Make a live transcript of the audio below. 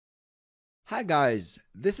Hi guys,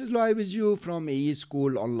 this is Loy with you from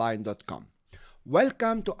aeschoolonline.com.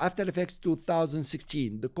 Welcome to After Effects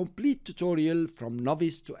 2016, the complete tutorial from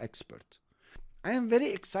novice to expert. I am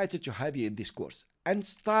very excited to have you in this course and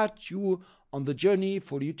start you on the journey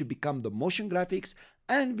for you to become the motion graphics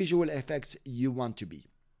and visual effects you want to be.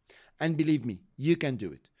 And believe me, you can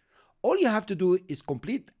do it. All you have to do is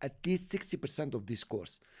complete at least 60% of this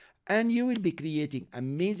course, and you will be creating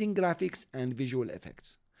amazing graphics and visual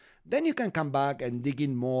effects. Then you can come back and dig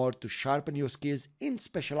in more to sharpen your skills in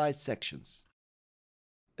specialized sections.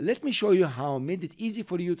 Let me show you how I made it easy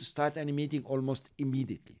for you to start animating almost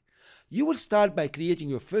immediately. You will start by creating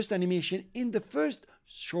your first animation in the first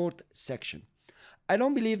short section. I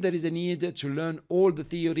don't believe there is a need to learn all the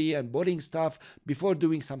theory and boring stuff before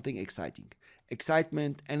doing something exciting.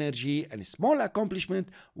 Excitement, energy, and a small accomplishment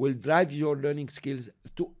will drive your learning skills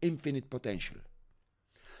to infinite potential.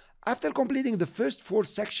 After completing the first 4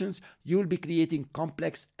 sections, you will be creating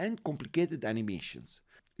complex and complicated animations.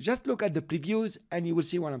 Just look at the previews and you will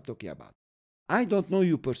see what I'm talking about. I don't know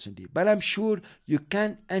you personally, but I'm sure you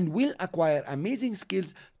can and will acquire amazing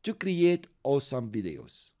skills to create awesome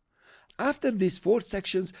videos. After these 4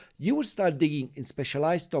 sections, you will start digging in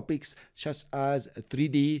specialized topics such as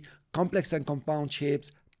 3D, complex and compound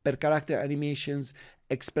shapes, per character animations,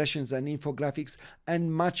 expressions and infographics,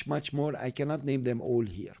 and much more. I cannot name them all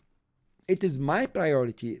here. It is my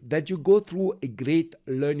priority that you go through a great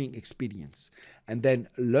learning experience and then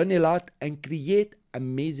learn a lot and create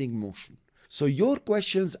amazing motion. So your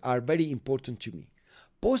questions are very important to me.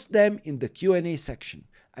 Post them in the Q&A section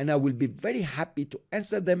and I will be very happy to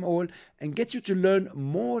answer them all and get you to learn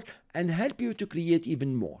more and help you to create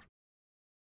even more.